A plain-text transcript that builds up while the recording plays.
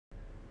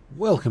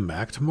Welcome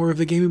back to more of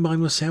the Gaming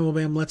Mind with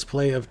SammoBam Let's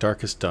Play of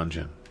Darkest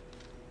Dungeon.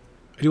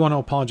 I do want to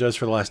apologize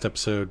for the last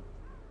episode.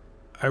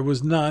 I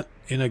was not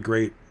in a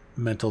great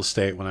mental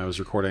state when I was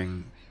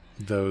recording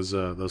those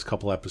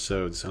couple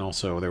episodes, and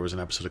also there was an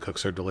episode of Cook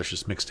So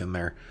Delicious mixed in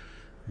there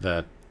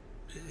that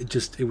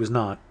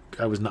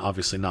I was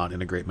obviously not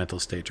in a great mental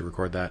state to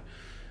record that.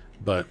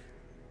 But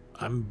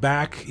I'm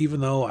back,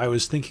 even though I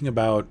was thinking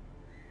about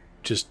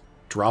just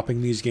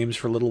dropping these games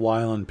for a little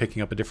while and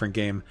picking up a different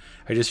game.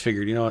 I just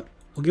figured, you know what?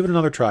 We'll give it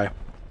another try. I'm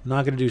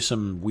not going to do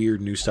some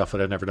weird new stuff that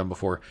I've never done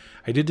before.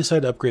 I did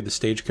decide to upgrade the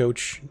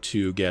stagecoach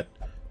to get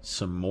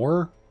some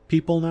more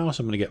people now,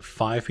 so I'm going to get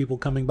 5 people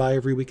coming by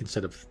every week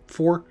instead of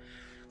 4.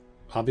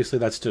 Obviously,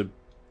 that's to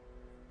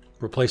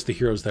replace the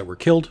heroes that were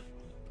killed.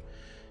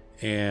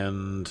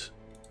 And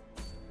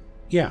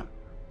yeah.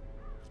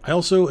 I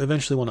also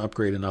eventually want to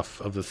upgrade enough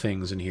of the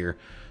things in here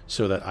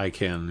so that I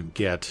can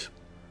get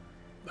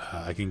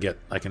I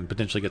can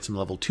potentially get some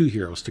level 2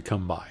 heroes to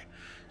come by.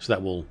 So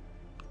that will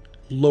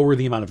lower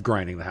the amount of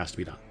grinding that has to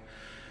be done.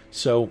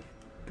 So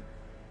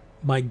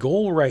my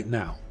goal right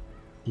now,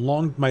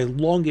 my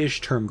longish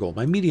term goal,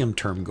 my medium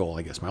term goal,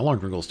 I guess. My long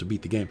term goal is to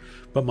beat the game,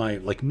 but my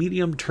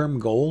medium term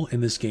goal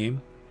in this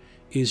game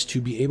is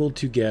to be able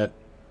to get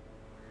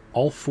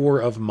all 4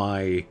 of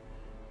my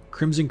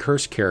Crimson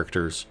Curse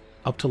characters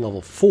up to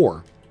level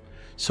 4,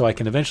 so I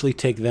can eventually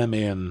take them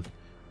in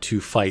to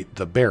fight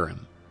the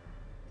Baron.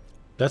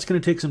 That's going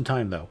to take some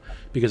time, though,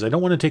 because I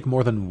don't want to take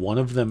more than one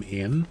of them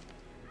in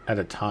at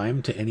a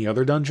time to any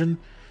other dungeon,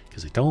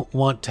 because I don't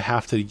want to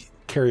have to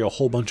carry a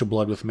whole bunch of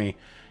blood with me,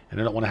 and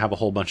I don't want to have a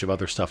whole bunch of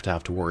other stuff to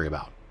have to worry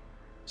about.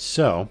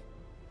 So,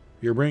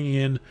 you're bringing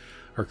in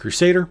our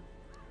Crusader,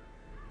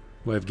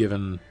 who I've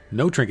given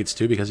no trinkets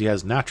to because he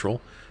has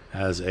natural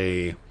as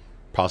a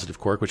positive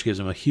quirk, which gives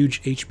him a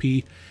huge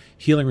HP,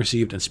 healing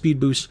received, and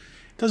speed boost.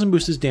 It doesn't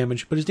boost his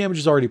damage, but his damage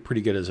is already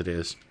pretty good as it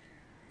is.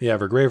 We have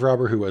our Grave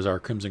Robber, who was our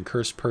Crimson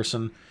Curse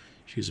person.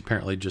 She's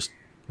apparently just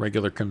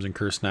regular Crimson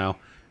Curse now.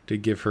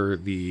 Did give her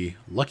the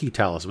Lucky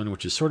Talisman,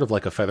 which is sort of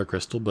like a Feather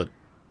Crystal, but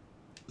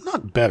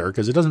not better,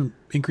 because it doesn't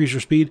increase your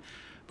speed,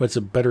 but it's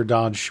a better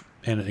dodge,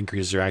 and it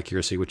increases your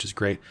accuracy, which is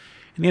great.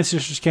 And the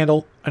Ancestor's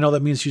Candle, I know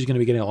that means she's going to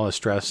be getting a lot of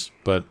stress,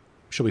 but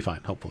she'll be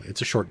fine, hopefully.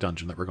 It's a short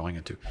dungeon that we're going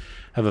into. I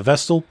have a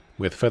Vestal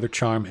with Feather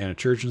Charm and a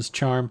Chirurgeon's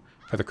Charm.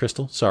 Feather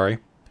Crystal, sorry.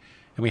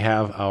 And we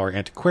have our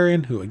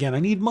Antiquarian, who, again, I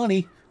need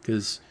money,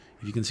 because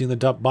if you can see in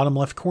the bottom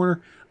left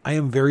corner, I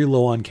am very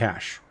low on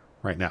cash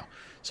right now.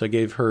 So I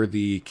gave her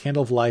the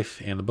Candle of Life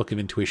and the Book of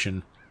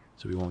Intuition,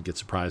 so we won't get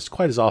surprised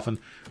quite as often.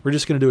 We're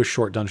just going to do a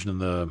short dungeon in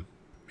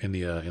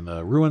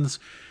the ruins.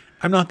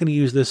 I'm not going to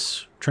use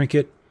this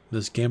trinket,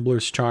 this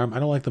Gambler's Charm. I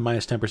don't like the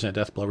minus 10%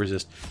 death blow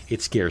resist.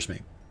 It scares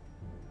me.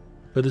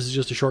 But this is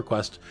just a short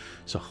quest,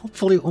 so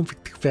hopefully it won't be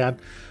too bad.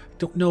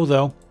 Don't know,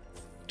 though.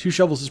 2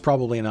 shovels is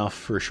probably enough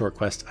for a short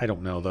quest. I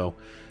don't know, though.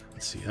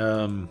 Let's see.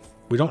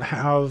 We don't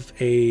have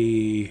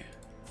a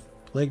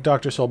Plague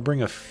Doctor, so I'll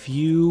bring a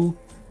few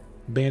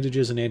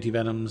bandages and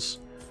antivenoms.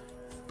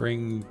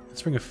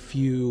 Let's bring a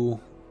few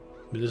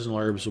medicinal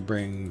herbs. We'll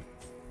bring,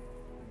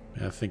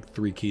 I think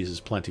 3 keys is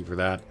plenty for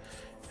that.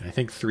 And I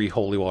think 3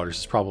 holy waters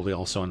is probably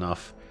also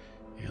enough.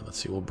 And let's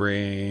see, we'll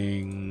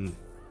bring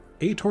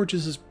 8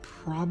 torches is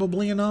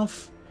probably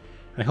enough.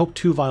 And I hope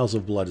 2 vials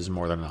of blood is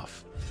more than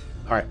enough.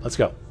 Alright, let's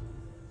go.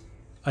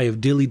 I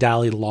have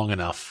dilly-dallied long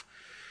enough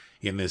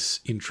in this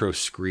intro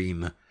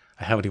screen.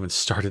 I haven't even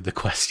started the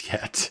quest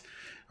yet.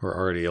 We're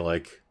already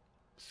like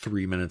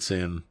 3 minutes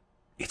in.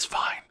 It's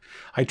fine.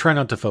 I try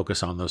not to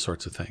focus on those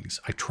sorts of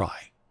things. I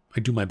try. I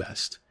do my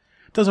best.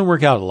 It doesn't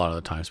work out a lot of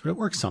the times, but it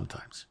works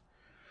sometimes.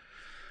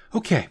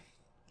 Okay.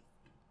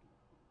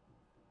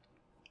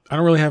 I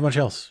don't really have much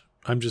else.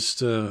 I'm just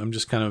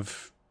kind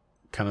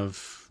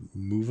of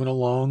moving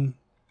along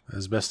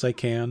as best I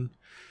can.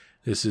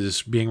 This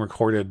is being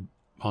recorded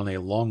on a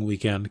long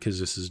weekend because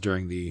this is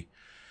during the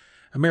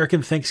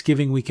American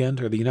Thanksgiving weekend,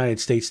 or the United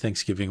States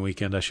Thanksgiving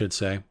weekend, I should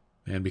say.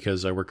 And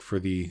because I work for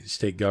the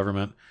state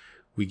government,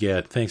 we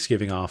get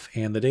Thanksgiving off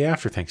and the day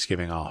after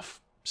Thanksgiving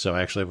off. So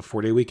I actually have a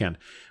 4-day weekend,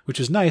 which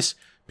is nice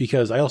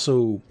because I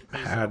also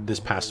had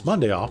this past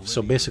Monday off.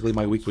 So basically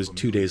my week was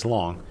 2 days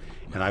long,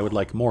 and I would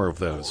like more of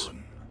those.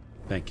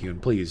 Thank you,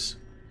 and please.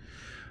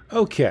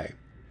 Okay.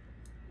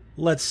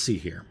 Let's see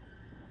here.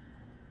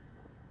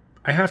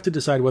 I have to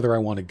decide whether I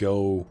want to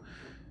go.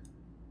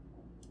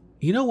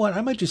 You know what?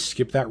 I might just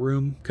skip that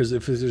room, because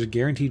if there's a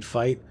guaranteed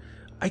fight,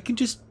 I can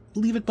just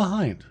leave it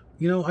behind.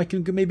 You know, I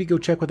can maybe go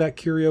check what that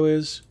curio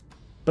is,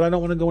 but I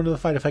don't want to go into the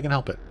fight if I can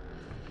help it.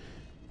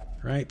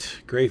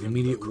 Right, great,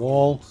 immediate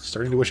wall.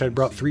 Starting to wish I'd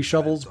brought 3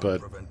 shovels,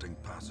 but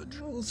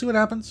we'll see what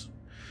happens.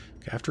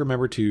 Okay, I have to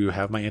remember to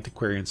have my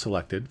Antiquarian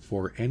selected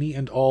for any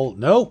and all.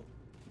 No!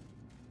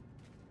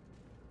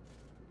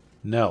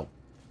 No.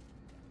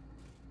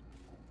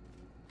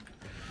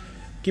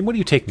 Game, what do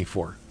you take me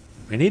for?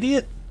 An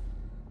idiot?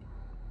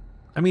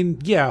 I mean,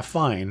 yeah,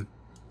 fine.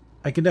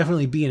 I can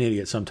definitely be an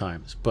idiot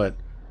sometimes, but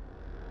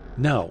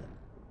no.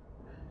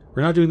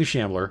 We're not doing the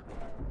Shambler,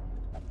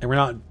 and we're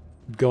not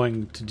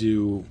going to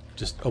do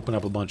just open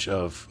up a bunch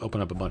of just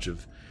open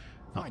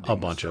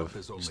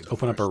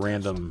up a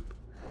random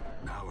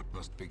Now it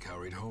must be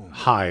carried home.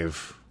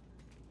 hive.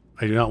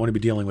 I do not want to be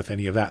dealing with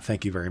any of that.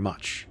 Thank you very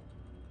much.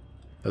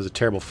 That was a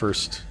terrible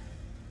first.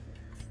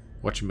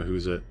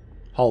 Whatchamahoo's it?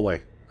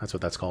 Hallway. That's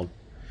what that's called.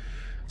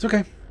 It's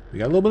okay. We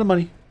got a little bit of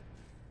money.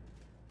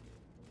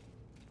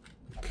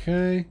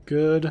 Okay,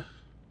 good.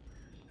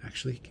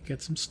 Actually, you can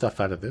get some stuff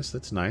out of this.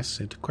 That's nice.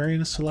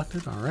 Antiquarian is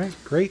selected. Alright,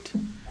 great.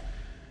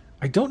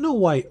 I don't know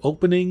why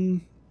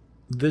opening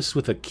this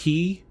with a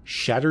key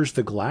shatters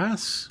the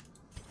glass.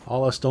 A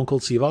la Stone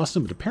Cold Steve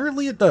Austin, but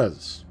apparently it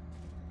does.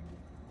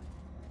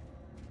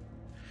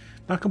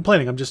 Not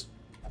complaining, I'm just...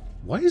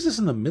 Why is this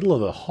in the middle of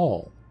the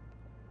hall?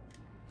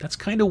 That's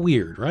kind of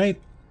weird,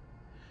 right?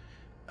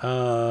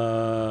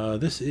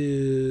 This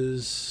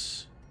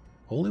is...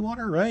 holy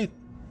water, right?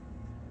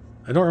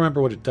 I don't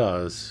remember what it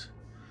does.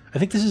 I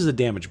think this is a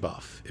damage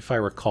buff, if I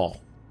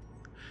recall.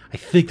 I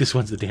think this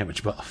one's the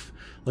damage buff.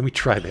 Let me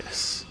try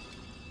this.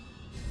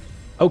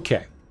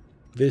 Okay.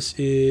 This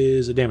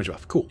is a damage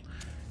buff. Cool.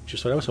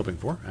 Just what I was hoping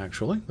for,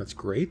 actually. That's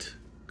great.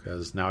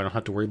 Because now I don't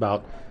have to worry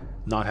about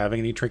not having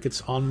any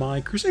trinkets on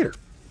my Crusader.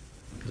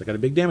 Because I got a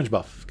big damage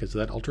buff because of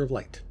that Altar of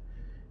Light.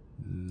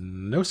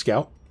 No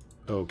scout.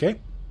 Okay.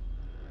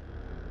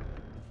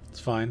 It's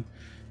fine.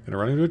 Gonna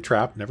run into a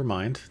trap. Never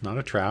mind. Not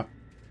a trap.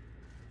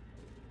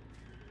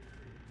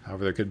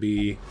 However, there could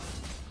be...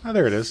 Oh,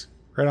 there it is.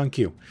 Right on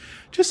cue.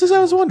 Just as I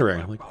was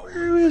wondering. I'm like,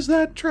 where is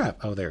that trap?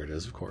 Oh, there it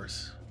is, of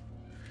course.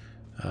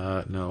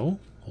 No.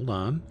 Hold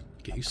on.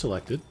 Get you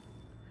selected.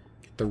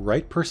 Get the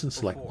right person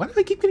selected. Why do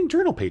I keep getting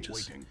journal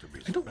pages?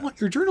 I don't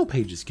want your journal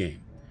pages, game.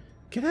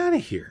 Get out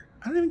of here.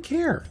 I don't even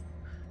care.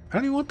 I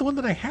don't even want the one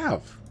that I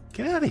have.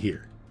 Get out of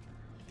here.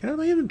 Get out of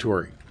my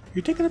inventory.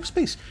 You're taking up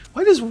space.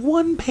 Why does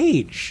one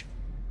page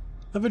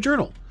of a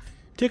journal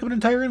take up an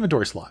entire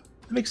inventory slot?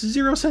 It makes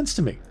 0 sense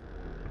to me.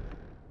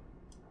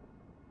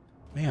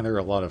 Man, there are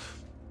a lot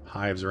of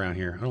hives around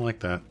here. I don't like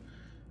that.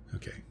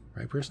 Okay,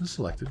 right person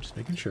selected. Just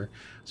making sure.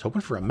 I was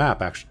hoping for a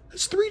map, actually.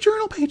 It's 3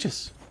 journal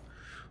pages.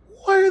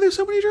 Why are there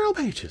so many journal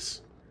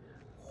pages?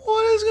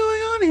 What is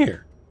going on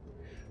here?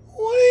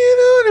 What are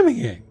you doing to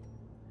me, gang?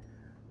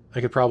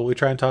 I could probably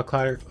try and talk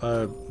higher,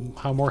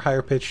 more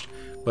higher pitched,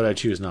 but I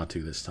choose not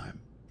to this time.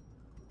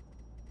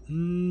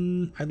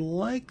 I'd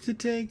like to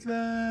take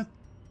that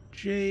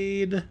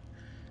jade,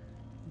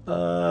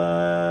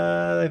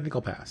 but I think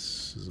I'll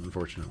pass,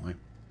 unfortunately.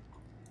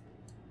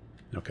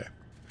 Okay.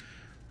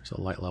 There's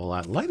a light level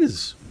at. Light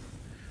is...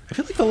 I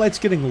feel like the light's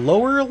getting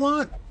lower a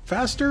lot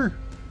faster.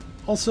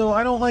 Also,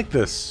 I don't like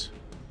this.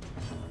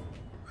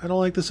 I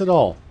don't like this at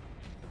all.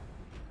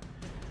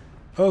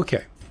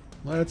 Okay.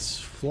 Let's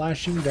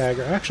flashing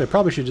dagger. Actually, I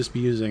probably should just be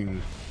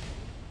using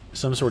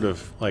some sort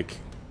of, like,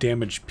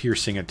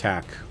 damage-piercing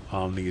attack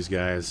on these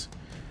guys.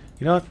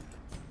 You know what?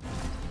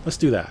 Let's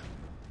do that.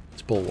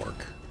 It's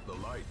bulwark. The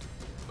light,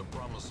 the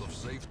promise of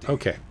safety.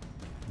 Okay.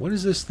 What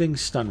is this thing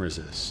stun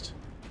resist?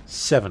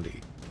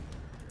 70.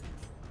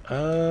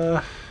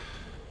 How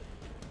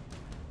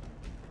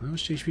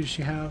much HP does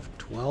she have?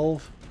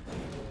 12?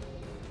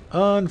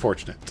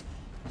 Unfortunate.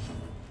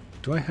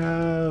 Do I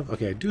have...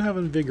 Okay, I do have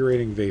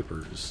invigorating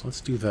vapors.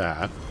 Let's do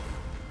that.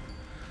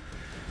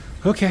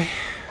 Okay.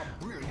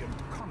 A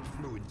brilliant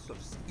confluence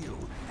of skill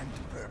and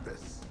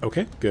purpose.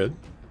 Okay, good.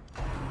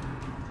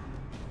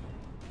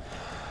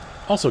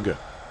 Also good.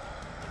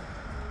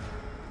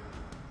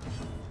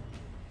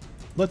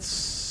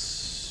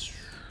 Let's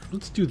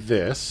do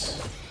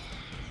this.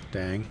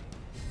 Dang.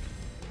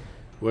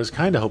 Was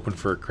kind of hoping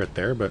for a crit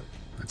there, but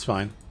that's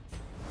fine.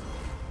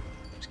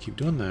 Just keep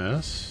doing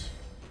this.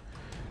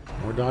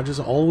 More dodge is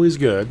always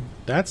good.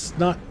 That's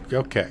not...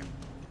 Okay.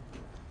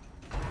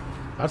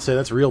 I'd say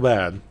that's real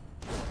bad.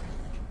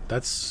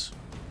 That's...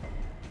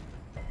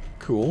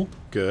 Cool.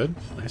 Good.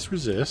 Nice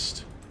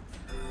resist.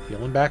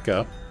 Healing back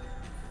up.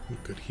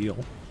 Good heal.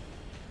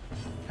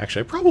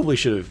 Actually, I probably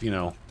should have, you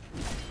know...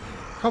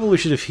 Probably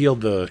should have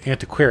healed the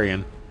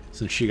Antiquarian,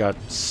 since she got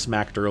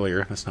smacked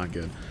earlier. That's not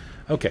good.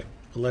 Okay.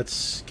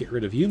 Let's get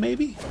rid of you,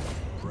 maybe?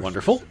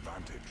 Wonderful.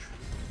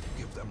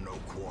 Give them no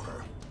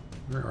quarter.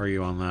 Where are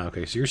you on that?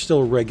 Okay, so you're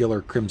still regular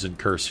Crimson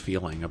Curse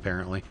feeling,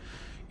 apparently.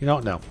 You know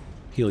what? No.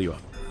 Heal you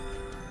up.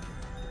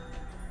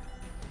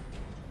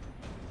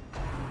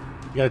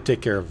 You gotta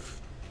take care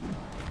of...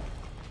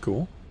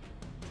 Cool.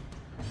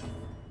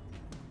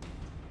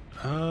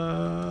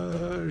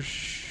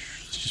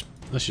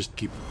 Let's just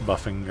keep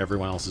buffing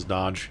everyone else's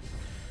dodge.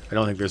 I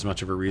don't think there's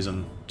much of a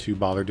reason to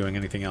bother doing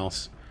anything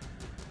else.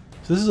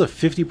 So this is a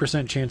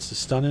 50% chance to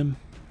stun him.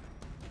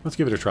 Let's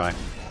give it a try.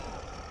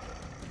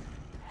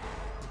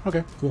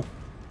 Okay, cool.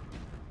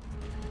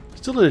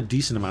 Still did a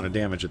decent amount of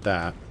damage at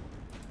that.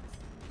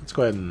 Let's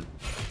go ahead and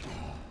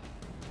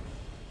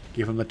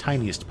give him the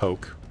tiniest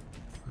poke.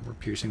 We're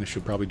piercing. This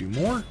should probably do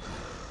more.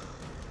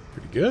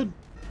 Pretty good.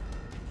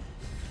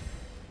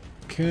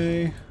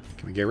 Okay.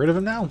 Can we get rid of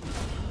him now?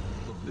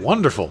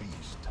 Wonderful.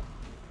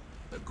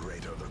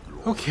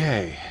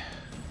 Okay.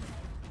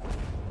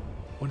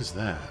 What is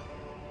that?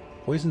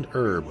 Poisoned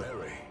herb.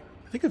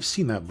 think I've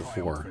seen that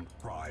before. Triumphant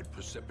pride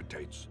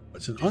precipitates a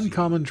It's an dizzying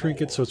uncommon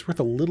trinket, fall. so it's worth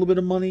a little bit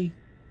of money.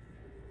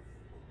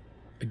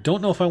 I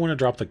don't know if I want to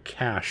drop the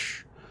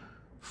cash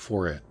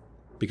for it,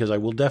 because I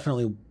will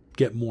definitely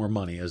get more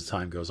money as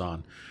time goes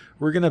on.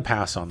 We're going to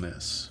pass on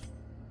this.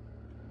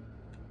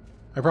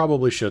 I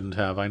probably shouldn't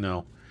have, I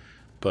know.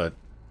 But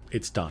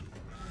it's done.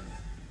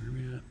 Where are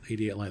we at?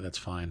 88 light, that's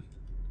fine.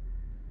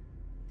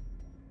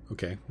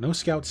 Okay, no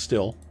scouts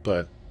still,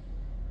 but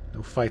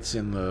no fights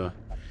in the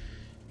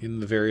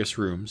various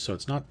rooms, so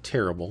it's not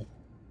terrible.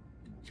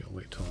 Okay, I'll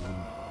wait till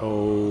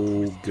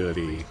oh,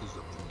 goody.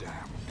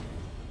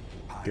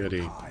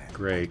 Goody.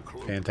 Great.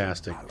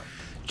 Fantastic.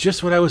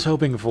 Just what I was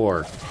hoping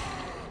for.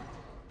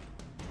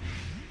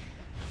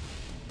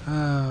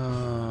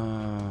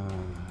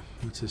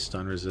 What's his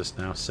stun resist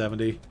now?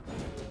 70?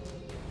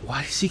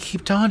 Why does he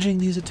keep dodging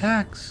these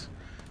attacks?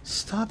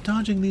 Stop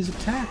dodging these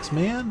attacks,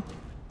 man.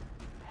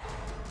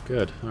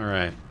 Good.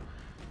 Alright.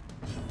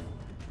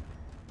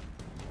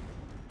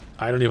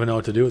 I don't even know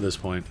what to do at this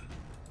point.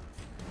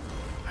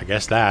 I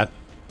guess that.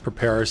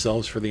 Prepare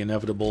ourselves for the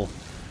inevitable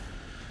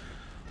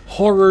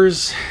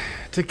horrors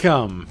to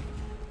come.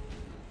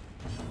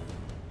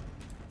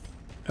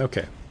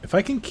 Okay. If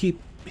I can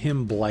keep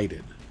him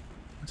blighted.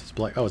 What's his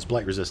blight? Oh, his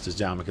blight resist is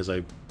down because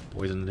I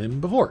poisoned him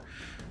before.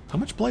 How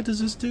much blight does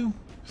this do?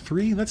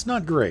 3? That's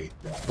not great.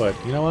 But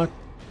you know what?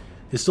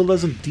 It still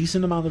does a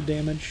decent amount of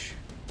damage.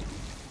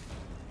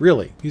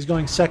 Really? He's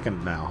going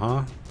second now,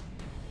 huh?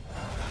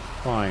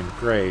 Fine.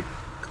 Great.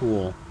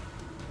 Cool.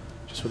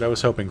 Just what I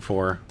was hoping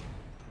for.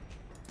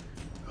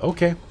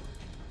 Okay.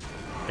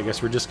 I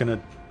guess we're just going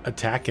to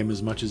attack him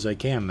as much as I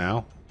can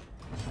now.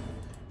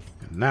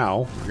 And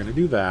now, we're going to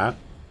do that.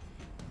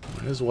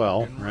 Might as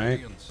well,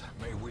 right?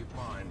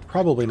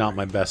 Probably not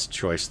my best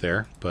choice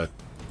there, but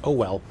oh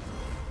well.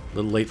 A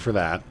little late for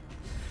that.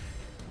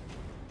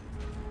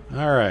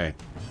 Alright.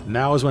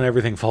 Now is when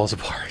everything falls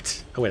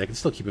apart. Oh wait, I can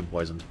still keep him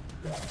poisoned.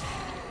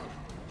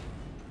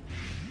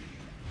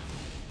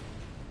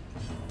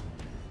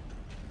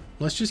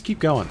 Let's just keep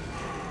going.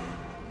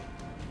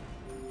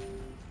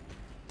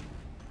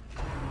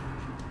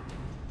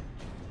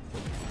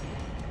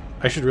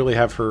 I should really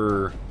have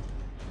her...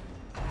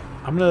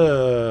 I'm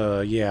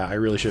gonna... Yeah, I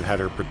really should have had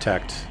her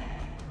protect.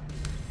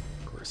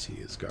 Of course he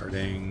is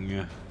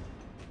guarding...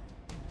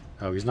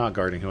 Oh, he's not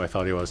guarding who I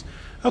thought he was.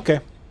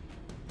 Okay.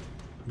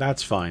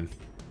 That's fine.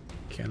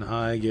 Can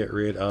I get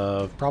rid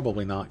of...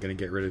 Probably not going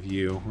to get rid of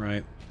you,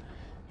 right?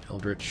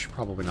 Eldritch,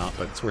 probably not,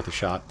 but it's worth a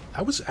shot.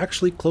 That was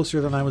actually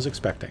closer than I was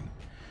expecting.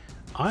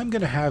 I'm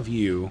going to have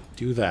you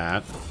do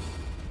that.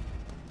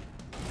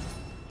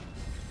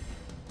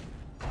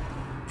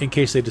 In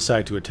case they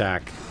decide to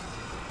attack...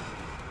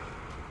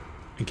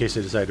 In case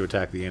they decide to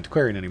attack the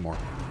Antiquarian anymore.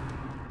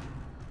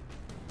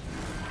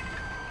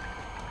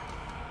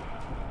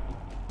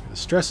 The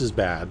stress is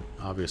bad,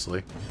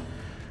 obviously.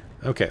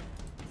 Okay.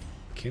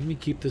 Can we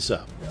keep this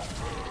up?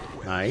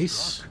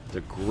 Nice. It's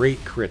a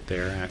great crit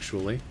there,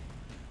 actually.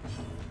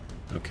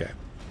 Okay.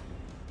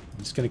 I'm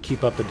just going to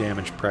keep up the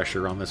damage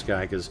pressure on this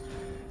guy, because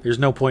there's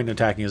no point in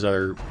attacking his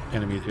other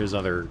enemies, his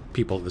other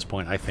people at this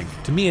point, I think.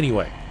 To me,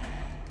 anyway.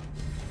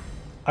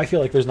 I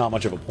feel like there's not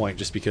much of a point,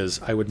 just because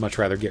I would much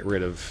rather get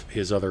rid of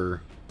his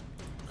other...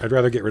 I'd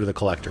rather get rid of the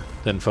Collector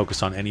than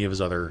focus on any of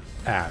his other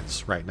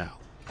ads right now.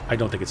 I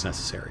don't think it's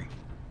necessary.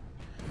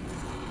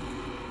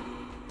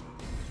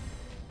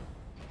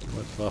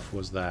 What buff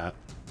was that?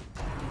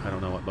 I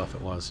don't know what buff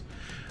it was.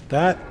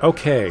 That,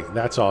 okay,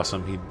 that's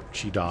awesome.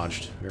 She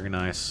dodged. Very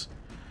nice.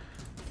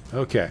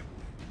 Okay.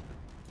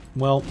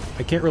 Well,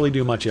 I can't really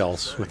do much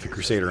else with the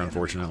Crusader,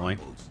 unfortunately.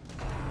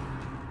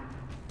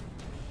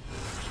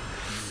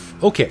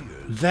 Okay,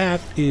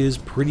 that is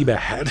pretty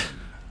bad.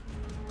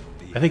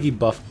 I think they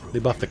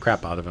buffed the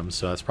crap out of him,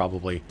 so that's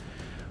probably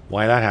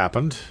why that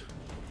happened.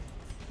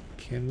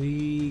 Can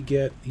we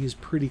get... He's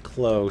pretty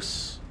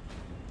close.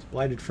 He's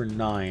blighted for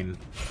 9.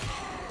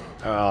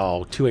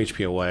 Oh, 2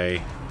 HP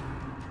away.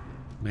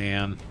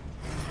 Man.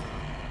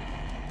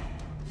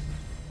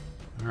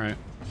 Alright.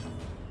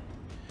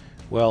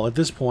 Well, at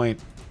this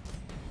point...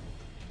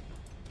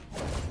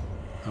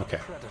 Okay.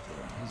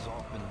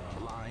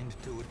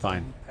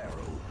 Fine.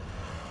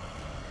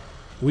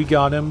 We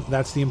got him.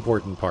 That's the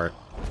important part.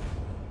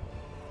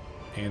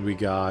 And we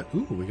got...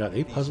 Ooh, we got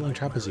a puzzling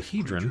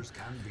trapezohedron.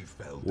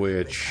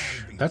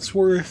 Which... That's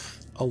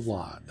worth a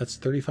lot. That's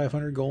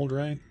 3,500 gold,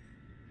 right?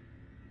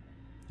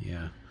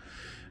 Yeah.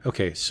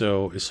 Okay,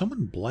 so is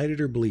someone blighted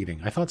or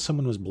bleeding? I thought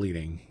someone was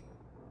bleeding.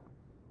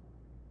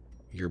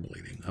 You're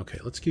bleeding. Okay,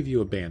 let's give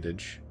you a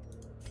bandage.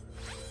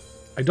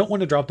 I don't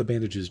want to drop the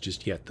bandages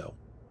just yet, though.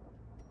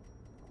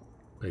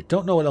 But I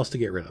don't know what else to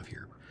get rid of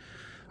here.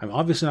 I'm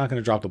obviously not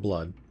going to drop the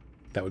blood.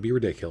 That would be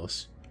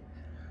ridiculous.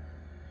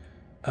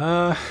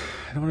 I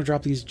don't want to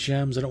drop these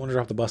gems. I don't want to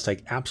drop the bust. I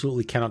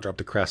absolutely cannot drop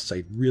the crests.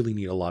 I really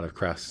need a lot of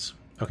crests.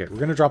 Okay, we're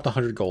going to drop the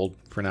 100 gold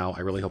for now.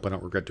 I really hope I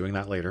don't regret doing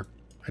that later.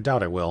 I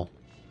doubt I will.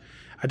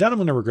 I doubt I'm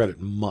going to regret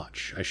it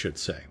much, I should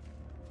say.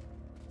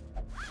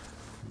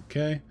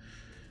 Okay.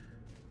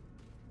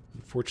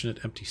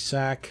 Unfortunate empty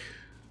sack.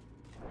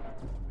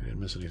 I didn't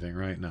miss anything,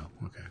 right? No.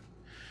 Okay.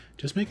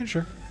 Just making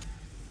sure.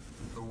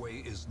 The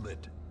way is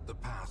lit. The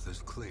path is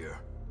clear.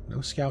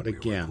 No scout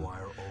again.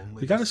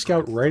 We got a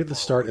scout right at the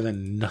start and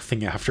then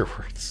nothing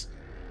afterwards.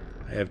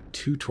 I have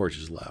 2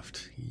 torches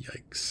left.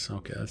 Yikes.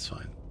 Okay, that's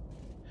fine.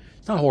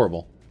 It's not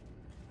horrible.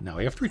 Now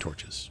we have 3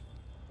 torches.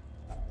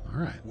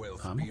 Alright.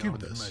 I'm okay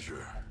with this.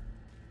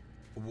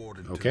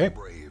 Okay.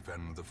 Brave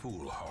and the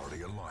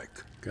foolhardy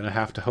alike. Gonna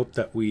have to hope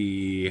that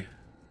we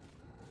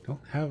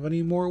don't have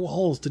any more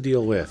walls to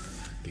deal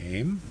with.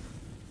 Game.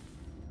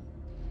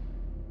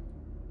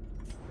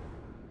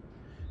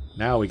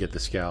 Now we get the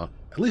scout.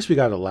 At least we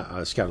got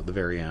a scout at the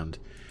very end.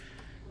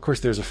 Of course,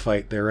 there's a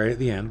fight there right at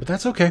the end, but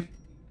that's okay.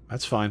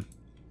 That's fine.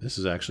 This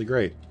is actually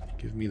great.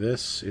 Give me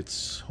this.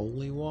 It's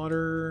holy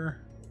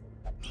water.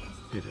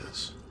 It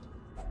is.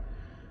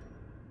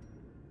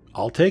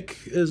 I'll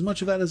take as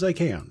much of that as I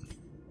can.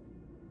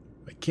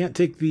 I can't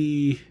take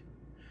the...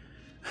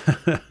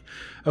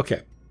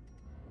 Okay.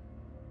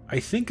 I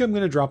think I'm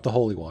going to drop the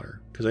holy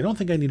water, because I don't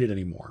think I need it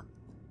anymore.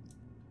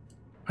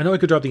 I know I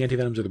could drop the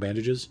antivenoms or the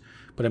bandages,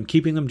 but I'm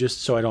keeping them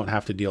just so I don't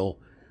have to deal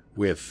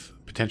with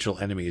potential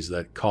enemies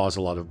that cause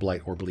a lot of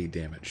blight or bleed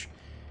damage.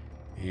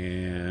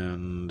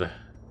 And...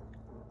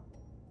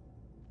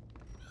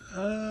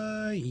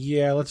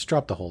 yeah, let's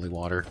drop the holy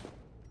water.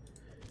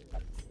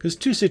 Because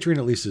 2 citrine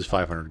at least is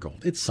 500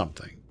 gold. It's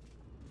something.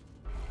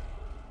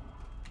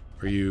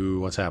 Are you...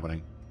 What's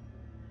happening?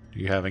 Are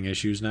you having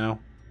issues now?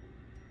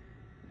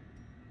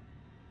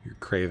 You're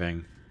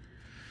craving.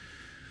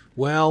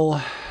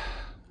 Well...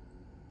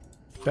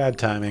 Bad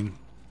timing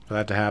for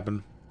that to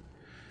happen.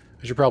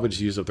 I should probably just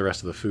use up the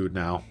rest of the food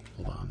now.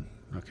 Hold on.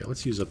 Okay,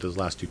 let's use up those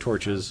last 2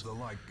 torches.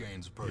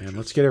 And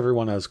let's get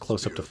everyone as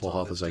close up to full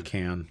health as I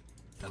can.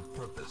 And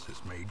purpose is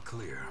made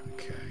clear.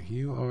 Okay,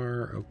 you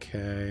are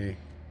okay.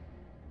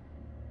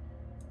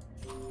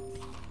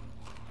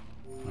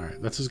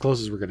 Alright, that's as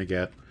close as we're going to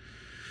get.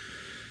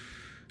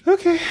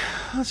 Okay,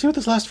 let's see what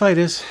this last fight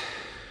is.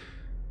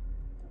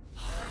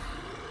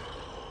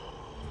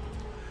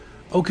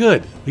 Oh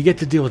good, we get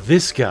to deal with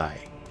this guy.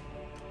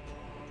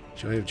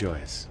 Joy of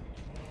joys.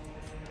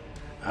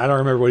 I don't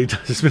remember what he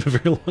does. It's been a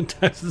very long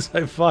time since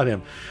I fought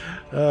him.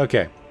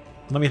 Okay,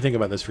 let me think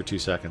about this for 2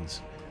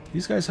 seconds.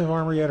 These guys have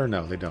armor yet or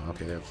no? They don't.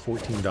 Okay, they have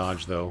 14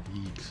 dodge though.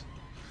 Yeeks.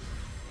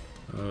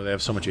 Oh, they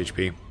have so much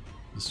HP.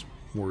 This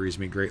worries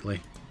me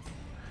greatly.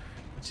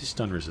 What's his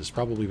stun resist?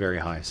 Probably very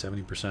high.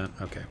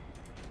 70%. Okay.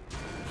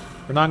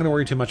 We're not going to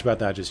worry too much about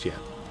that just yet.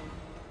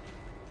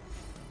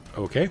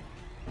 Okay.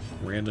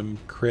 Random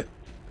crit.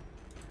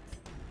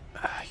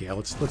 Yeah,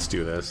 let's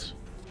do this.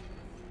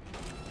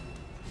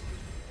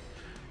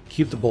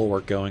 Keep the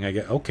bulwark going, I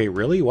get. Okay,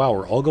 really? Wow,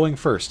 we're all going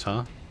first,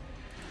 huh?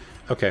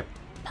 Okay.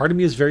 Part of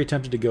me is very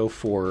tempted to go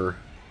for...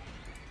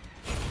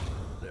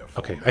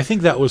 Okay, I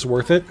think that was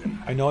worth it.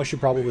 I know I should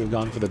probably have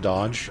gone for the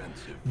dodge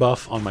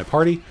buff on my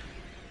party,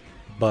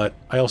 but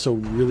I also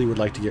really would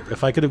like to get...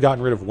 If I could have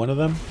gotten rid of one of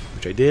them,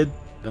 which I did,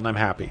 then I'm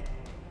happy.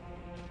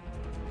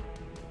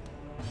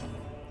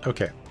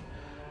 Okay.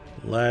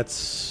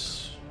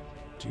 Let's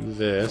do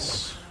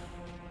this.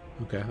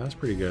 Okay, that's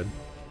pretty good.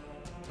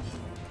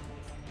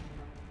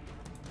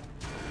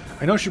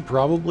 I know I should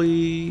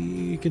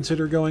probably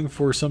consider going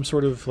for some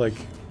sort of, like,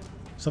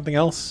 something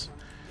else.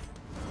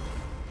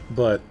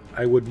 But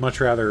I would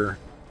much rather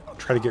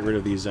try to get rid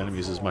of these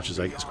enemies as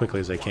quickly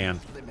as I can.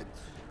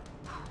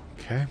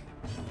 Okay.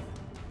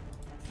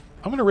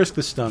 I'm going to risk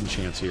the stun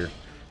chance here.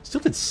 Still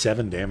did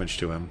 7 damage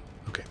to him.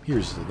 Okay,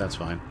 that's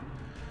fine.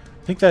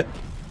 I think that...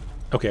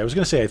 Okay, I was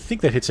going to say, I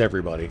think that hits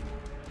everybody.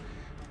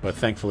 But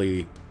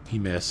thankfully, he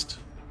missed.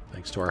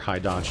 Thanks to our high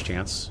dodge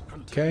chance.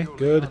 Okay,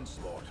 good.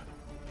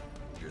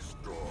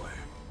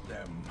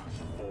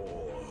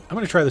 I'm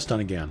going to try the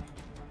stun again.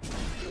 He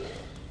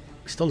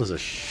still does a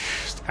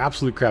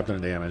absolute crap ton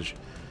of damage.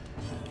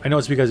 I know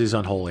it's because he's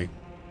unholy.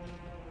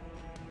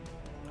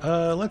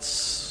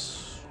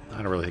 Let's... I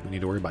don't really think we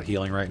need to worry about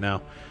healing right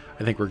now.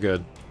 I think we're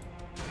good.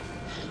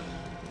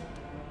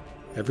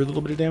 Every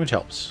little bit of damage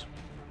helps.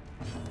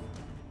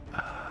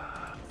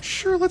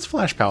 Sure, let's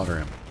flash powder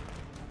him.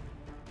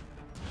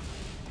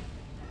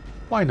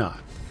 Why not?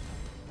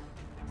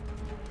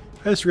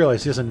 I just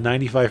realized he has a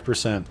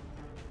 95%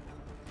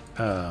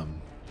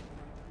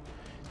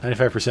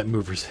 95%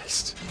 move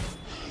resist.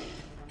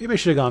 Maybe I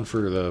should have gone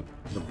for the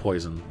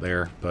poison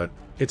there, but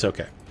it's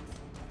okay.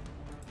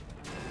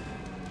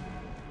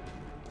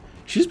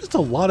 She's missed a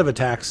lot of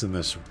attacks in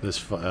this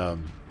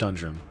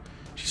dungeon.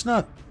 She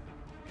doesn't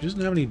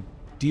have any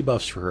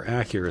debuffs for her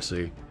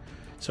accuracy,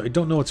 so I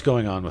don't know what's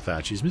going on with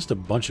that. She's missed a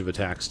bunch of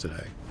attacks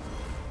today.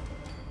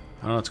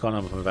 I don't know what's going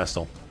on with my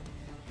Vestal.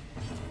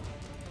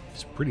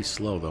 It's pretty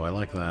slow though. I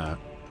like that.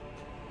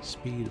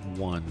 Speed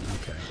 1.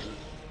 Okay.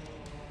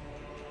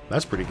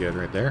 That's pretty good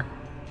right there.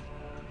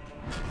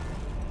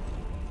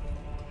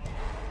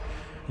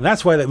 And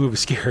that's why that move is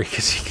scary,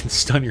 because he can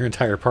stun your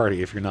entire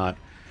party if you're not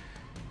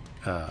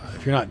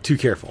too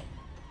careful.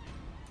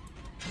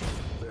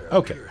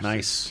 Okay,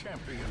 nice.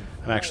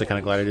 I'm actually kind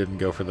of glad I didn't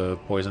go for the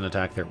poison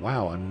attack there.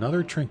 Wow,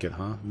 another trinket,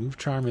 huh? Move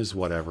charm is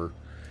whatever.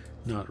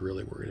 Not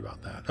really worried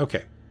about that.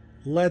 Okay,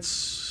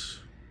 let's...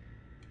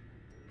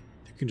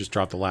 You can just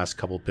drop the last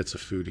couple bits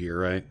of food here,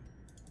 right?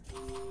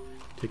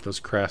 Take those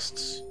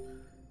crests.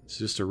 It's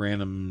just a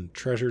random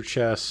treasure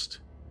chest.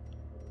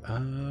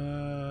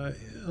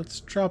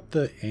 Let's drop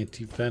the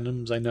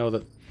anti-venoms. I know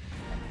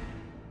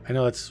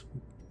that's...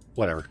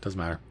 Whatever, doesn't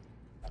matter.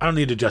 I don't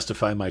need to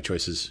justify my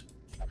choices.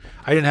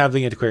 I didn't have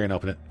the antiquarian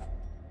open it.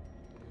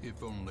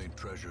 If only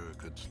treasure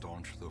could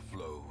staunch the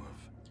flow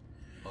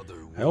of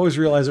other... I always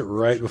realize it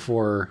right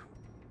before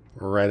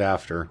or right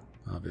after,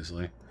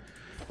 obviously.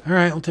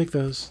 Alright, I'll take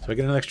those. Do I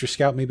get an extra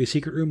scout, maybe a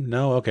secret room?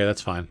 No? Okay,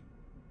 that's fine.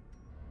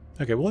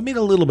 Okay, well, I made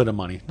a little bit of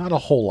money. Not a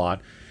whole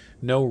lot.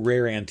 No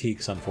rare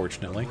antiques,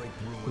 unfortunately.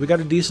 But we got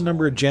a decent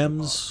number of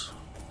gems.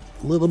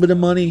 A little bit of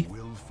money.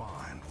 We'll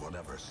find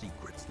whatever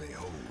secrets they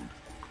hold.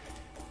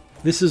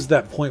 This is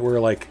that point where,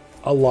 like,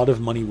 a lot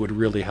of money would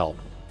really help.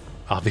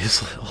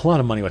 Obviously. A lot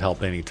of money would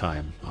help any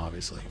time,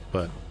 obviously.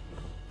 But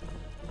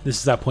this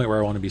is that point where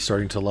I want to be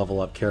starting to level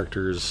up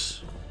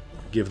characters,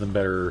 give them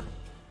better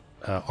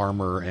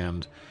armor,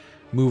 and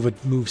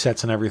move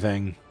sets and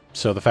everything.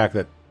 So the fact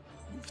that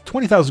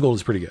 20,000 gold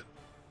is pretty good.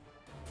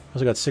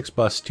 Also got 6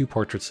 busts, 2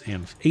 portraits,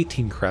 and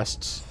 18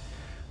 crests.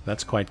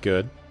 That's quite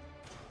good.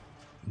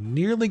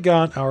 Nearly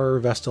got our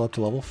Vestal up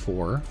to level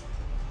 4.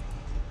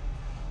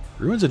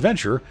 Ruins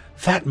Adventure?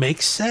 That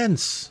makes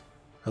sense!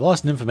 I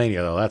lost Nymphomania,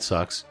 though. That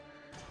sucks.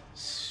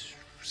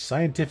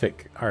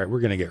 Scientific. Alright,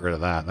 we're going to get rid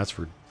of that. That's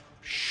for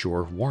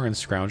sure. Warren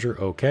Scrounger.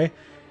 Okay.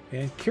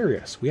 And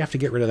Curious. We have to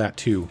get rid of that,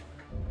 too.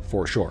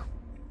 For sure.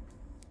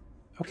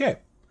 Okay.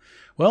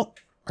 Well,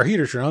 our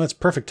heater turned on. That's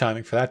perfect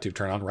timing for that to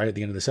turn on right at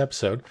the end of this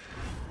episode.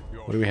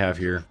 What do we have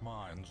here?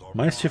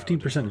 Minus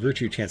 15%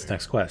 virtue chance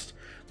next quest.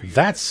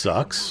 That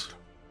sucks.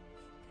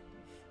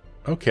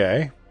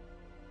 Okay.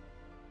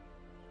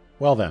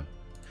 Well then.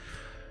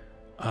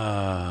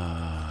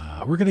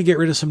 We're going to get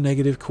rid of some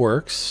negative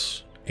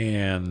quirks.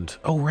 And,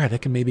 oh right, I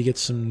can maybe get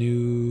some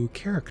new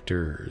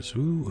characters.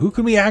 Ooh, who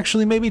can we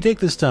actually maybe take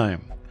this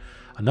time?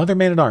 Another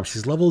Man-at-Arms.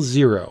 He's level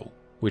 0,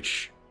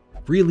 which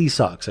really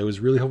sucks. I was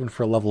really hoping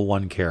for a level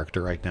 1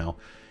 character right now.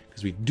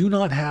 Because we do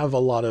not have a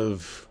lot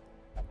of...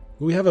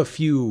 We have a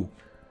few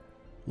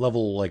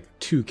level, like,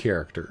 2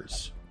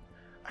 characters.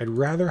 I'd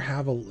rather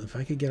have a... If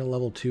I could get a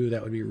level 2,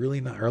 that would be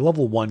really nice. Or a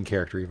level 1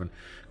 character, even.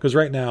 Because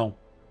right now,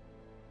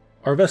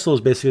 our Vestal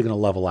is basically going to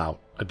level out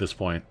at this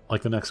point.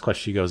 Like, the next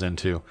quest she goes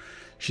into,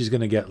 she's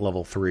going to get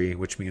level 3,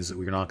 which means that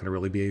we're not going to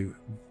really be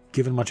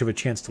given much of a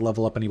chance to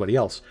level up anybody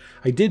else.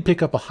 I did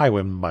pick up a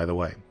Highwayman, by the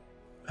way,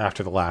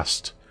 after the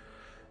last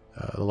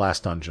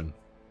dungeon.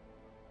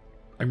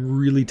 I'm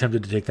really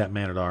tempted to take that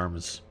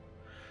Man-at-Arms.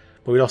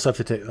 But we'd also have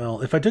to take...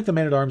 Well, if I took the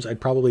Man-at-Arms,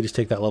 I'd probably just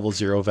take that level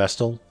 0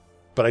 Vestal.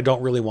 But I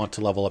don't really want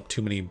to level up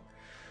too many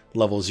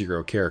level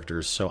 0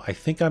 characters. So I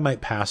think I might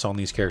pass on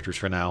these characters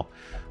for now,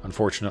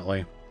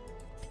 unfortunately.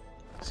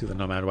 Let's see what the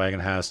Nomad Wagon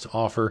has to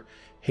offer.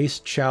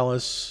 Haste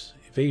Chalice,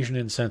 Evasion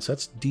Incense.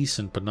 That's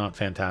decent, but not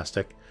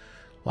fantastic.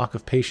 Lock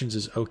of Patience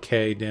is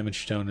okay.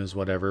 Damage Stone is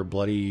whatever.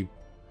 Bloody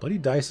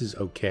Dice is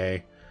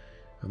okay.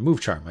 Move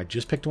Charm. I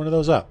just picked one of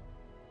those up.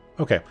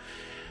 Okay.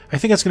 I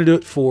think that's going to do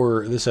it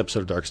for this episode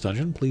of Darkest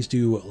Dungeon. Please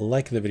do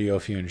like the video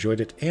if you enjoyed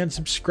it, and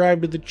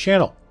subscribe to the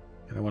channel.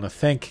 And I want to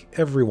thank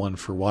everyone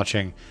for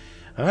watching,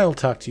 and I will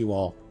talk to you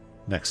all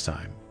next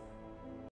time.